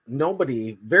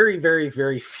 nobody, very, very,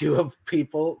 very few of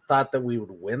people thought that we would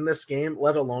win this game,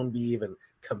 let alone be even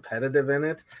competitive in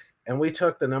it. And we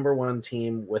took the number 1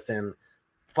 team within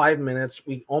 5 minutes.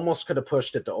 We almost could have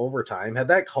pushed it to overtime. Had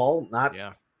that call not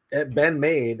been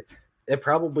made, it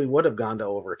probably would have gone to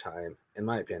overtime, in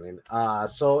my opinion.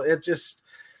 So it just,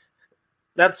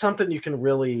 that's something you can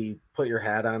really put your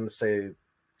hat on and say,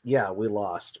 yeah, we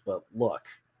lost, but look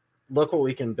what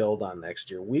we can build on next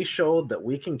year. We showed that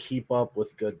we can keep up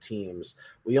with good teams.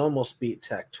 We almost beat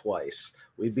Tech twice.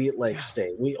 We beat Lake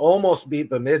State. We almost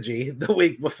beat Bemidji the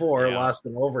week before, lost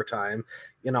in overtime.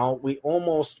 We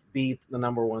almost beat the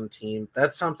number 1 team.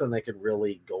 That's something they could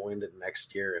really go into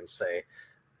next year and say,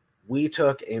 we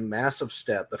took a massive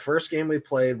step. The first game we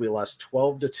played, we lost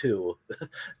 12-2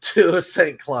 to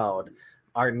St. Cloud.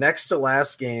 our next to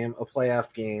last game, a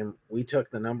playoff game, we took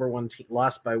the number one team,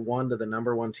 lost by 1 to the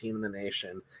number one team in the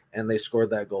nation, and they scored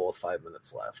that goal with 5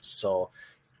 minutes left. So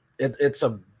it's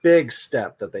a big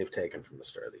step that they've taken from the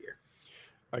start of the year.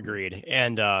 Agreed.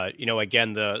 And,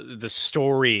 again, the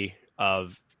story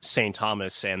of St.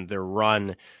 Thomas and their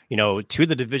run, to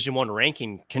the Division I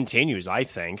ranking continues, I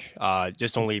think,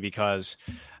 just only because,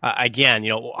 again,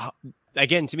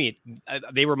 to me,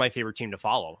 they were my favorite team to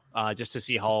follow, just to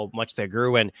see how much they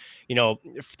grew. And,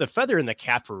 the feather in the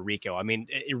cap for Rico, I mean,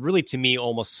 it really, to me,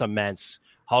 almost cements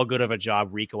how good of a job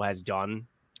Rico has done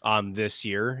this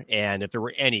year. And if there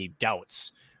were any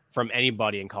doubts from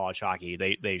anybody in college hockey,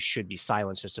 they should be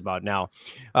silenced just about now.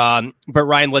 But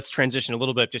Ryan, let's transition a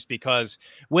little bit, just because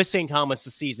with St. Thomas,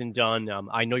 the season done,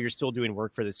 I know you're still doing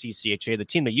work for the CCHA, the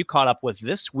team that you caught up with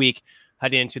this week,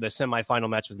 heading into the semifinal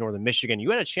match with Northern Michigan. You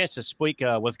had a chance to speak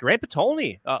with Grant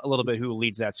Patolny a little bit, who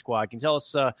leads that squad. Can you tell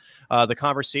us the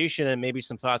conversation and maybe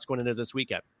some thoughts going into this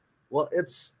weekend? Well,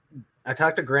 I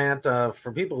talked to Grant.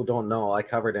 For people who don't know, I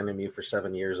covered NMU for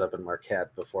 7 years up in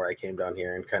Marquette before I came down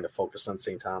here and kind of focused on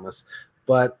St. Thomas.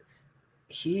 But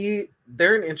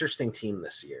they're an interesting team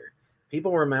this year.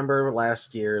 People remember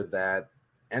last year that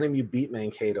NMU beat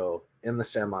Mankato in the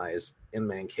semis in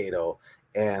Mankato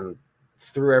and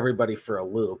threw everybody for a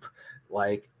loop.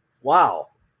 Like, wow,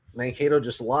 Mankato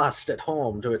just lost at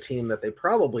home to a team that they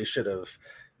probably should have,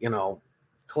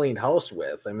 cleaned house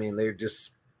with. I mean,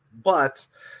 but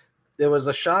it was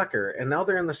a shocker. And now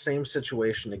they're in the same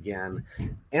situation again.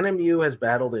 NMU has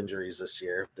battled injuries this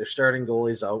year. Their starting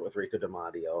goalie's out with Rico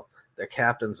DiMatteo. Their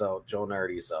captain's out. Joe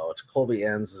Nardi's out. Colby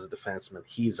Enns is a defenseman.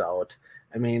 He's out.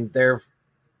 I mean, they're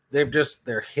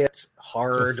hit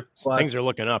hard. So things are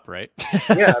looking up, right?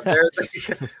 Yeah.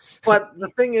 But the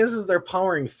thing is they're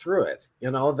powering through it.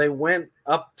 They went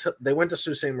to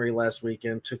Sault Ste. Marie last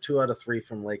weekend to 2 out of 3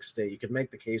 from Lake State. You could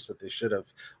make the case that they should have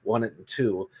won it in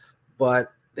 2,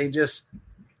 but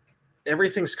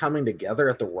everything's coming together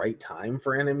at the right time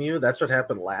for NMU. That's what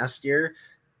happened last year.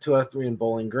 2 out of 3 in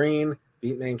Bowling Green,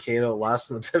 beat Mankato,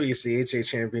 lost in the WCHA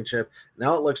championship.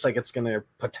 Now it looks like it's going to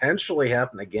potentially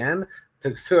happen again.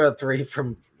 Took 2 out of 3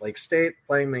 from Lake State,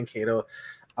 playing Mankato.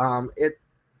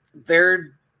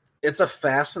 It's a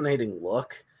fascinating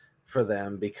look for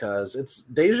them because it's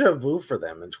deja vu for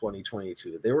them in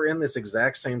 2022. They were in this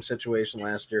exact same situation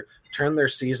last year, turned their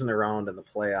season around in the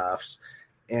playoffs,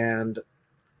 and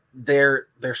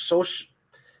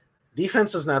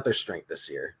defense is not their strength this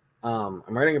year. I'm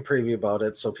writing a preview about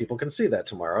it so people can see that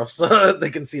tomorrow, so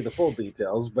they can see the full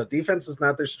details. But defense is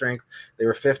not their strength. They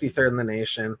were 53rd in the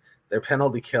nation. Their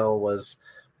penalty kill was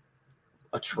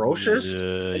atrocious.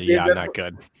 Not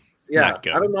good. Yeah, not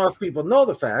good. I don't know if people know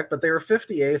the fact, but they were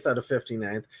 58th out of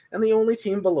 59th, and the only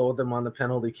team below them on the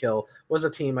penalty kill was a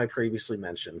team I previously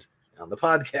mentioned on the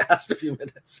podcast a few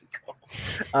minutes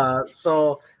ago.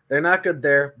 So they're not good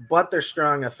there, but they're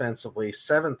strong offensively,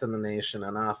 7th in the nation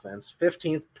on offense,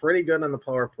 15th, pretty good on the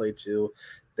power play too.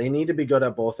 They need to be good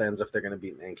at both ends if they're going to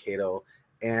beat Mankato.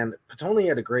 And Patolny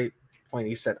had a great point.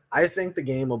 He said, I think the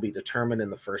game will be determined in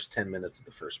the first 10 minutes of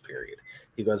the first period.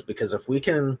 He goes, because if we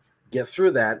can get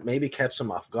through that, maybe catch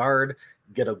them off guard,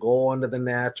 get a goal into the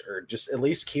net, or just at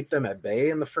least keep them at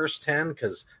bay in the first 10,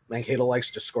 because Mankato likes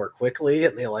to score quickly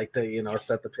and they like to,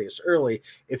 set the pace early.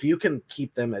 If you can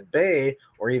keep them at bay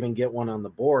or even get one on the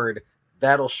board,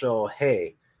 that'll show,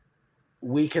 hey,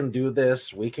 we can do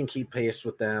this, we can keep pace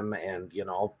with them, and,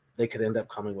 they could end up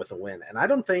coming with a win. And I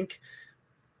don't think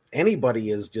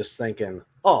anybody is just thinking,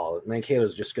 oh,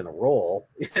 Mankato's just going to roll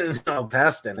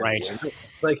past NMU. Right.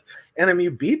 Like,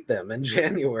 NMU beat them in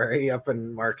January up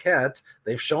in Marquette.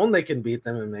 They've shown they can beat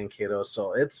them in Mankato.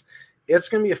 So it's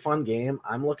going to be a fun game.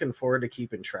 I'm looking forward to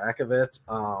keeping track of it.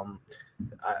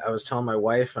 I was telling my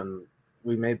wife, and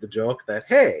we made the joke that,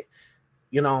 hey,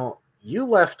 you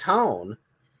left town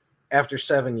after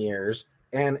 7 years,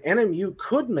 and NMU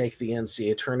could make the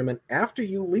NCAA tournament after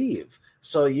you leave.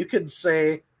 So you could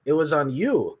say, it was on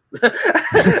you. That's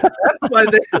why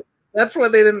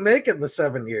they didn't make it in the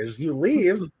 7 years. You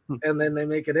leave, and then they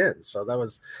make it in. So that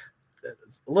was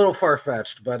a little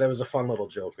far-fetched, but it was a fun little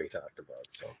joke we talked about.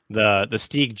 So the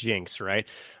Stieg jinx, right?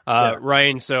 Yeah.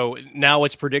 Ryan, so now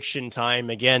it's prediction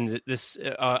time. Again, this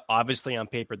obviously on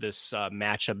paper, this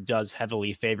matchup does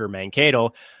heavily favor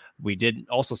Mankato. We did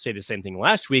also say the same thing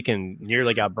last week and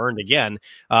nearly got burned again.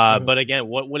 But again,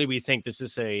 what do we think? This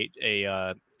is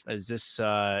is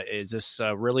this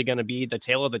really going to be the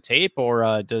tail of the tape,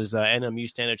 or does NMU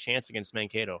stand a chance against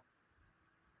Mankato?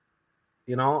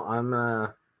 I'm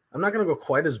not going to go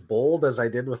quite as bold as I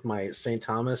did with my St.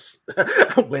 Thomas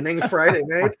winning Friday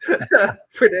night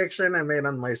prediction I made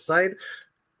on my site.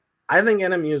 I think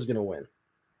NMU is going to win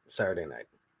Saturday night.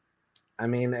 I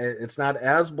mean, it's not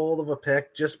as bold of a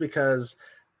pick just because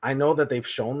I know that they've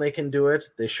shown they can do it.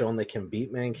 They've shown they can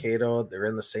beat Mankato. They're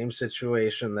in the same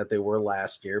situation that they were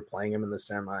last year, playing them in the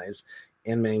semis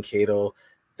in Mankato.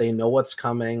 They know what's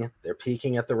coming. They're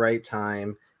peaking at the right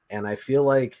time. And I feel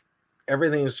like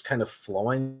everything's kind of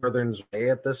flowing Northern's way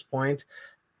at this point.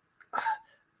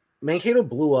 Mankato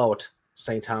blew out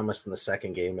St. Thomas in the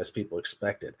second game, as people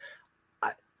expected.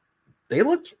 They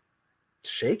looked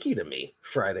shaky to me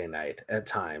Friday night at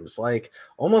times, like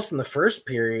almost in the first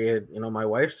period. My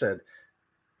wife said,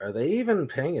 are they even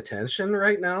paying attention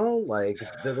right now? Like,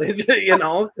 do they,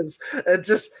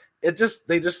 because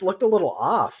they just looked a little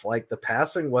off. Like the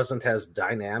passing wasn't as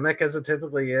dynamic as it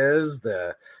typically is.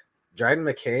 The Dryden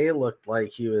McKay looked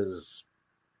like he was,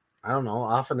 I don't know,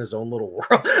 off in his own little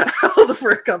world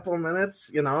for a couple of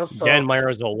minutes, So Dan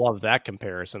Myers will love that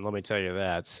comparison. Let me tell you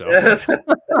that. So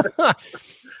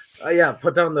yeah,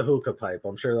 put down the hookah pipe.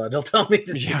 I'm sure that he'll tell me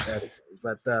to do that.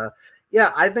 But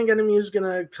yeah, I think NMU is going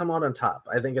to come out on top.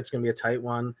 I think it's going to be a tight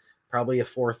one, probably a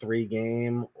 4-3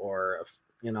 game or,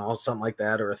 something like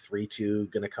that, or a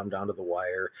 3-2 going to come down to the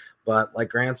wire. But like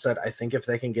Grant said, I think if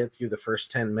they can get through the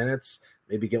first 10 minutes,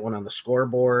 maybe get one on the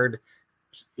scoreboard,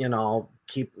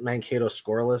 keep Mankato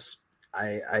scoreless,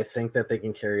 I think that they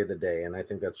can carry the day, and I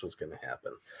think that's what's going to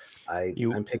happen.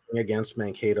 I'm picking against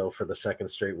Mankato for the second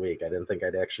straight week. I didn't think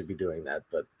I'd actually be doing that,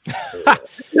 but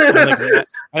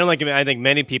I think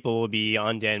many people will be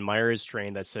on Dan Myers'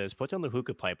 train that says, put down the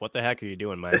hookah pipe. What the heck are you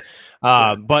doing, man?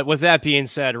 But with that being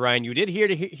said, Ryan, you did hear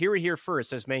it here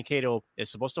first, as Mankato is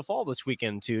supposed to fall this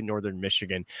weekend to Northern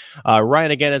Michigan.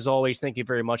 Ryan, again, as always, thank you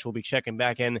very much. We'll be checking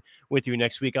back in with you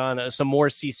next week on some more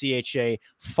CCHA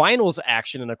finals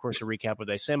action, and of course a recap of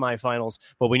the semifinals.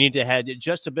 But we need to head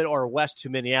just a bit or west to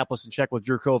Minneapolis and check with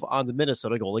Drew Cove on the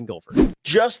Minnesota Golden Gophers.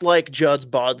 Just like Judd's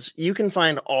Buds, you can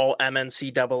find all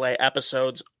MNCAA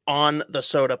episodes on the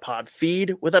Soda Pod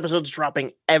feed, with episodes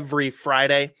dropping every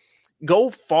Friday.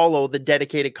 Go follow the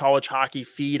dedicated college hockey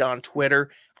feed on Twitter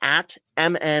at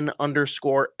MN_NCAA.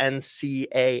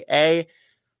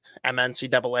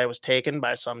 MNCAA was taken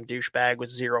by some douchebag with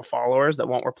 0 followers that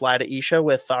won't reply to Isha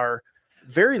with our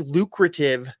very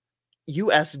lucrative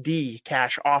USD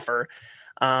cash offer.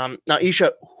 Now,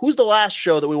 Isha, who's the last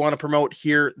show that we want to promote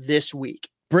here this week?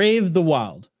 Brave the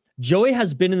Wild. Joey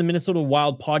has been in the Minnesota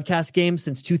Wild podcast game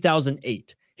since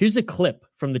 2008. Here's a clip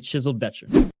from the Chiseled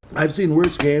Veteran. I've seen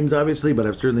worse games, obviously, but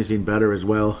I've certainly seen better as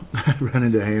well.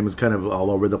 Brandon Duhaime was kind of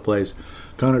all over the place.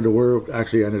 Connor DeWeer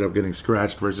actually ended up getting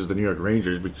scratched versus the New York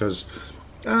Rangers because,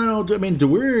 I don't know, I mean,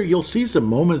 DeWeer, you'll see some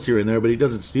moments here and there, but he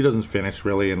doesn't finish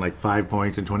really in like 5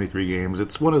 points in 23 games.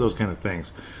 It's one of those kind of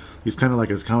things. He's kind of like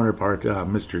his counterpart,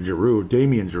 Mr. Giroux,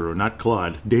 Damien Giroux, not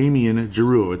Claude, Damien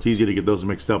Giroux. It's easy to get those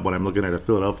mixed up when I'm looking at a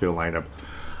Philadelphia lineup.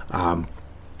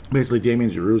 Basically,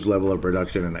 Damien Giroux's level of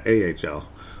production in the AHL,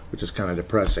 which is kind of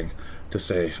depressing, to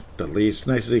say the least.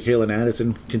 Nice to see Kalen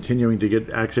Addison continuing to get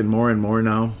action more and more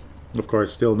now. Of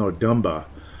course, still no Dumba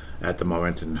at the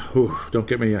moment. And don't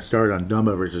get me started on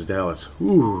Dumba versus Dallas.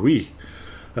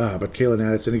 But Kalen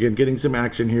Addison, again, getting some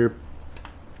action here.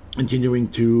 Continuing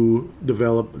to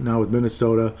develop now with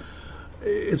Minnesota.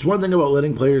 It's one thing about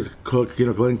letting players cook,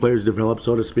 letting players develop,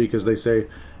 so to speak, as they say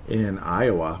in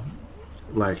Iowa,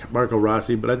 like Marco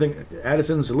Rossi. But I think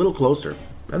Addison's a little closer.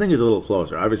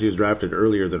 Obviously, he was drafted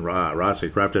earlier than Rossi.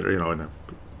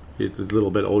 He's a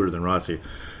little bit older than Rossi.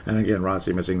 And again,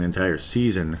 Rossi missing the entire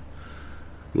season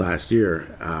last year.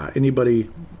 Anybody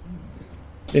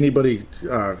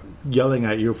yelling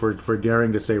at you for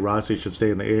daring to say Rossi should stay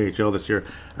in the AHL this year,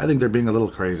 I think they're being a little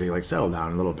crazy. Like, settle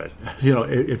down a little bit.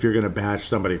 If you're going to bash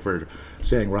somebody for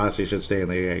saying Rossi should stay in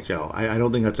the AHL, I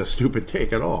don't think that's a stupid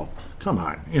take at all. Come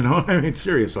on, I mean,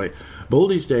 seriously.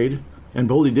 Boldy stayed, and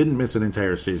Boldy didn't miss an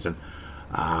entire season.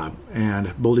 And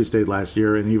Boldy stayed last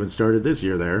year and even started this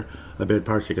year there, a bit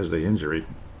partially because of the injury.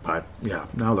 But, yeah,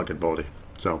 now look at Boldy.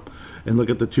 So, and look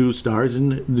at the 2 stars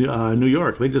in New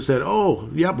York. They just said,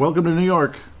 welcome to New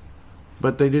York.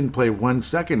 But they didn't play 1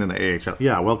 second in the AHL.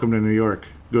 Yeah, welcome to New York.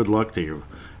 Good luck to you.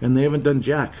 And they haven't done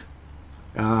jack.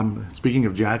 Speaking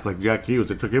of jack, like Jack Hughes,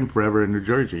 it took him forever in New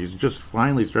Jersey. He's just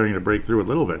finally starting to break through a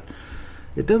little bit.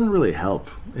 It doesn't really help.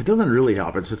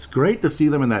 It's great to see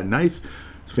them in that nice,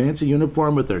 fancy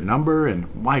uniform with their number.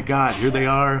 And my God, here they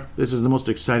are. This is the most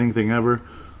exciting thing ever.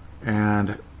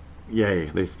 And yay,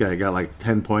 they've got like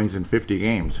 10 points in 50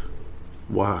 games.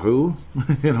 Wahoo!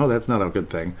 That's not a good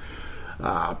thing.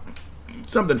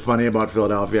 Something funny about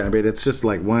Philadelphia. I mean, it's just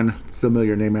like one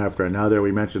familiar name after another.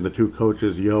 We mentioned the 2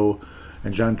 coaches, Yo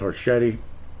and John Torchetti.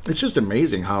 It's just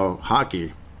amazing how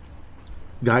hockey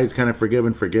guys kind of forgive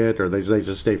and forget, or they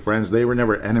just stay friends. They were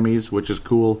never enemies, which is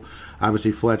cool.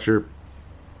 Obviously, Fletcher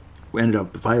ended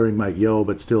up firing Mike Yeo,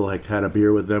 but still like had a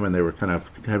beer with them, and they were kind of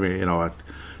having a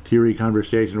teary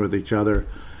conversation with each other.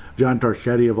 John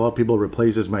Torchetti, of all people,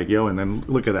 replaces Mike Yeo, and then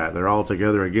look at that. They're all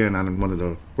together again on one of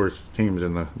the worst teams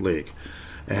in the league.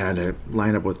 And a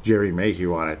lineup with Jerry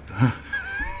Mayhew on it.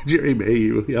 Jerry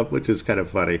Mayhew, yep, which is kind of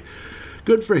funny.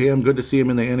 Good for him. Good to see him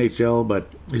in the NHL, but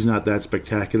he's not that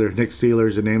spectacular. Nick Steeler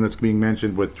is a name that's being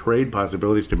mentioned with trade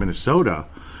possibilities to Minnesota,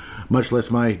 much less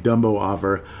my Dumbo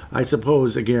offer. I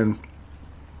suppose, again,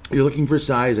 you're looking for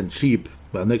size and cheap.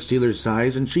 Well, Nick Steeler's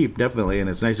size and cheap, definitely, and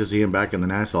it's nice to see him back in the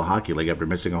National Hockey League after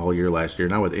missing a whole year last year,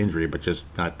 not with injury, but just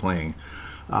not playing.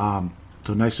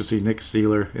 So nice to see Nick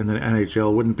Steeler in the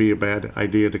NHL. Wouldn't be a bad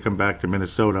idea to come back to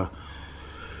Minnesota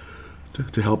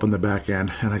to help in the back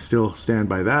end, and I still stand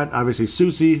by that. Obviously,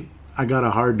 Soucy, I got a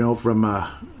hard no from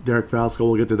Derek Falsko.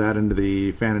 We'll get to that into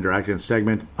the fan interaction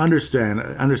segment.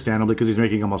 Understandably, because he's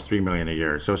making almost $3 million a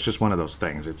year, so it's just one of those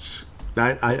things.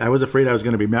 I was afraid I was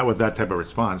going to be met with that type of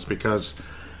response because,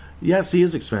 yes, he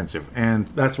is expensive, and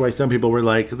that's why some people were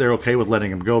like they're okay with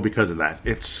letting him go because of that.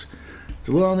 It's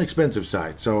a little on the expensive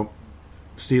side, so.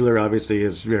 Steeler obviously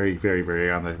is very, very,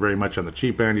 very much on the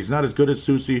cheap end. He's not as good as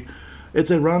Soucy. It's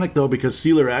ironic though because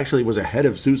Steeler actually was ahead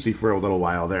of Soucy for a little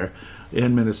while there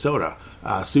in Minnesota.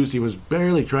 Soucy was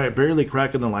barely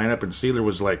cracking the lineup, and Steeler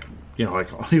was like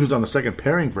he was on the second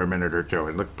pairing for a minute or two.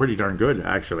 It looked pretty darn good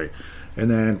actually,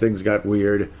 and then things got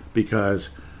weird because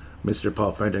Mr.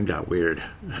 Paul Fenton got weird.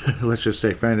 Let's just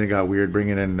say Fenton got weird,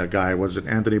 bringing in a guy. Was it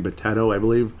Anthony Boteto, I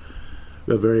believe?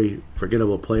 A very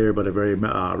forgettable player, but a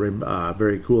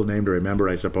very cool name to remember,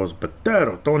 I suppose.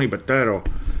 Tony Boteto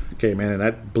came in, and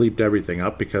that bleeped everything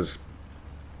up because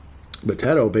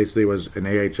Boteto basically was an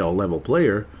AHL level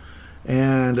player,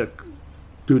 and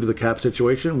due to the cap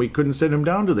situation, we couldn't send him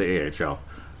down to the AHL.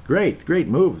 Great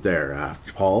move there,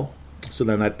 Paul. So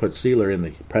then that put Steeler in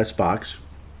the press box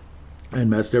and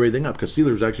messed everything up because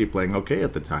Steeler was actually playing okay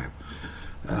at the time.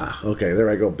 Okay, there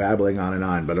I go babbling on and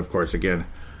on, but of course, again,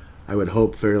 I would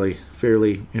hope fairly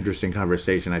interesting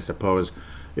conversation, I suppose.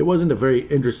 It wasn't a very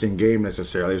interesting game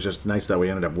necessarily. It was just nice that we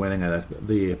ended up winning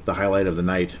the highlight of the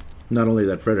night. Not only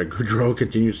that Frederick Gaudreau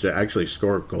continues to actually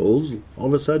score goals all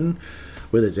of a sudden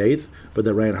with his 8th, but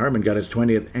that Ryan Hartman got his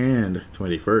 20th and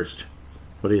 21st.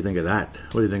 What do you think of that?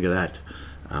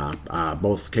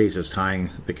 Both cases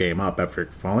tying the game up after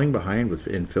falling behind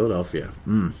in Philadelphia.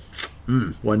 1-0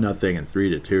 and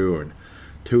 3-2 and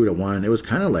 2-1. It was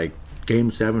kind of like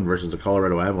Game 7 versus the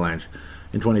Colorado Avalanche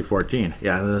in 2014.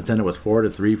 Yeah, and then it was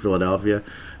 4-3 Philadelphia,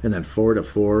 and then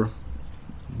 4-4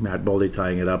 Matt Boldy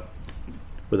tying it up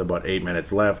with about 8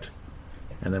 minutes left,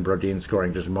 and then Brodin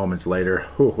scoring just moments later.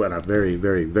 What a very,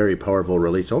 very, very powerful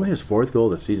release. Only his 4th goal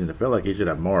this season. I felt like he should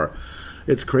have more.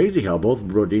 It's crazy how both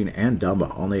Brodin and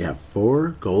Dumba only have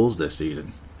 4 goals this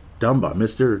season. Dumba,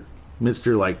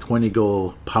 Mr. like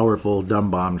 20-goal powerful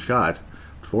dumb bomb shot,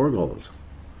 4 goals.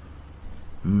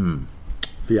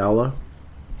 Fiala,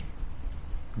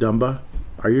 Dumba,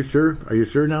 are you sure? Are you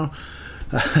sure now?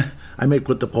 I may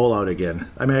put the poll out again.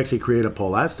 I may actually create a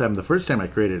poll. The first time I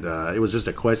created, it was just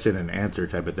a question and answer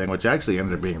type of thing, which actually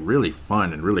ended up being really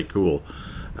fun and really cool.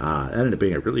 Ended up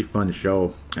being a really fun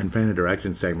show and fan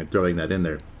interaction segment, throwing that in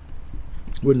there.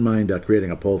 Wouldn't mind creating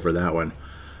a poll for that one.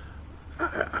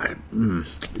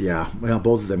 Yeah, well,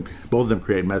 both of them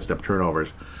create messed up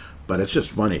turnovers. But it's just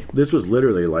funny. This was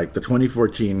literally like the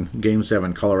 2014 Game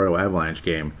 7 Colorado Avalanche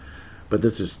game. But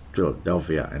this is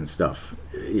Philadelphia and stuff.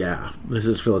 Yeah, this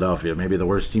is Philadelphia. Maybe the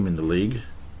worst team in the league.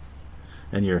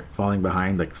 And you're falling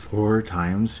behind like 4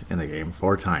 times in the game.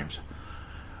 4 times.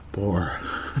 4.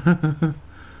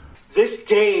 This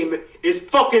game is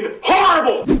fucking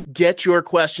horrible! Get your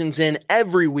questions in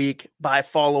every week by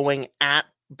following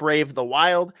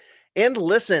 @BraveTheWild and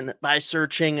listen by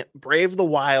searching Brave the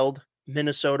Wild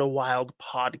Minnesota Wild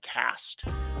podcast.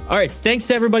 All right. Thanks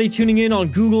to everybody tuning in on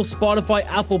Google, Spotify,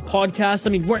 Apple Podcasts. I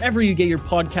mean, wherever you get your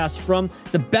podcast from,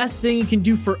 the best thing you can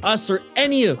do for us or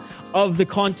any of the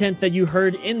content that you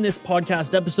heard in this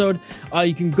podcast episode,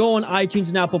 you can go on iTunes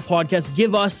and Apple Podcasts,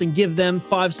 give us and give them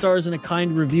 5 stars and a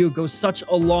kind review. It goes such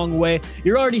a long way.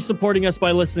 You're already supporting us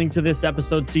by listening to this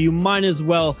episode, so you might as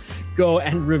well go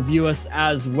and review us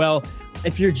as well.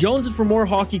 If you're jonesing for more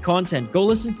hockey content, go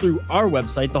listen through our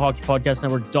website,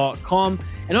 thehockeypodcastnetwork.com.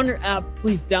 And on your app,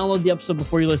 please download the episode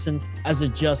before you listen, as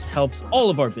it just helps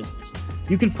all of our business.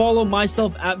 You can follow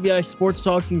myself at VI Sports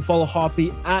Talk. You can follow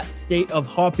Hoppy at State of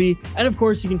Hoppy. And of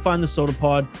course, you can find the Soda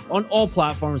Pod on all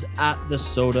platforms at the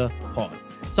Soda Pod.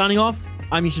 Signing off,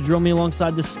 I'm Misha Dromi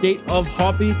alongside the State of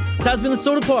Hoppy. This has been the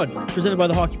Soda Pod, presented by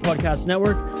the Hockey Podcast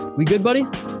Network. We good, buddy?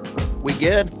 We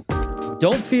good.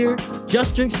 Don't fear,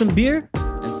 just drink some beer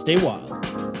and stay wild.